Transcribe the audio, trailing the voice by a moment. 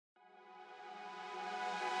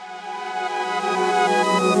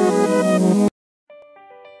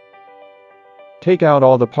Take out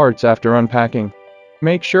all the parts after unpacking.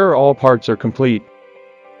 Make sure all parts are complete.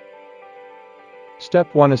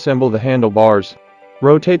 Step 1. Assemble the handlebars.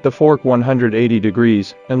 Rotate the fork 180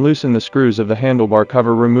 degrees, and loosen the screws of the handlebar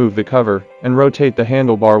cover. Remove the cover, and rotate the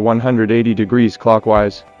handlebar 180 degrees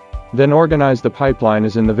clockwise. Then organize the pipeline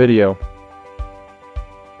as in the video.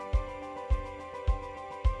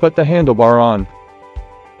 Put the handlebar on.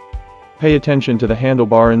 Pay attention to the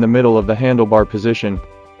handlebar in the middle of the handlebar position.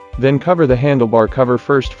 Then cover the handlebar cover.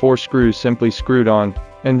 First 4 screws simply screwed on,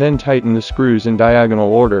 and then tighten the screws in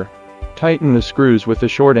diagonal order. Tighten the screws with the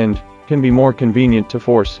short end, can be more convenient to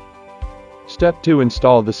force. Step 2.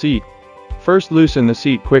 Install the seat. First loosen the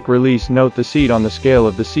seat quick release. Note the seat on the scale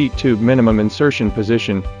of the seat tube minimum insertion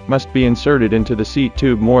position must be inserted into the seat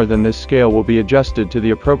tube. More than this scale will be adjusted to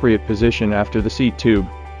the appropriate position after the seat tube.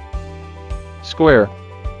 Square.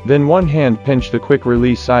 Then one hand pinch the quick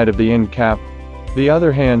release side of the end cap. The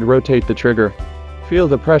other hand rotate the trigger. Feel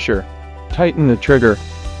the pressure. Tighten the trigger.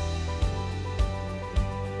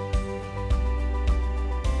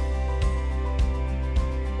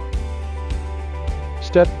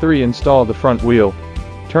 Step 3. Install the front wheel.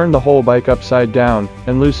 Turn the whole bike upside down,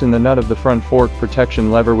 and loosen the nut of the front fork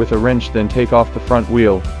protection lever with a wrench. Then take off the front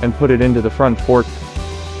wheel, and put it into the front fork.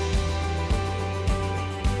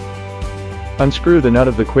 Unscrew the nut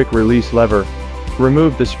of the quick release lever.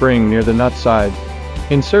 Remove the spring near the nut side.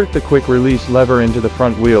 Insert the quick release lever into the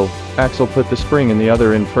front wheel axle. Put the spring in the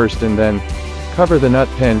other end first and then cover the nut.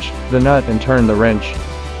 Pinch the nut and turn the wrench.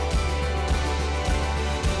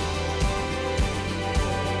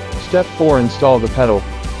 Step 4. Install the pedal.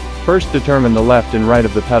 First determine the left and right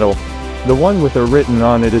of the pedal. The one with A written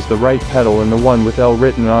on it is the right pedal and the one with L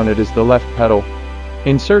written on it is the left pedal.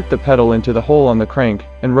 Insert the pedal into the hole on the crank,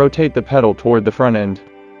 and rotate the pedal toward the front end.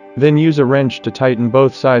 Then use a wrench to tighten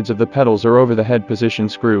both sides of the pedals or over the head position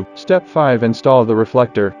screw. Step 5. Install the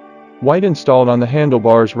reflector. White installed on the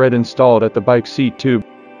handlebars, red installed at the bike seat tube.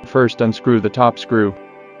 First unscrew the top screw.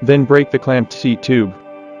 Then break the clamped seat tube.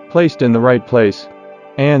 Placed in the right place.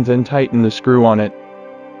 And then tighten the screw on it.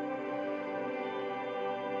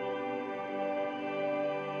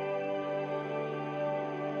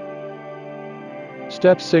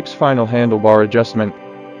 Step 6. Final handlebar adjustment.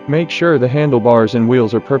 Make sure the handlebars and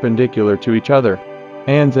wheels are perpendicular to each other,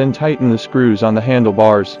 and then tighten the screws on the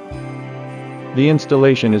handlebars. The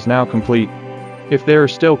installation is now complete. If there are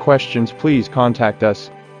still questions, please contact us.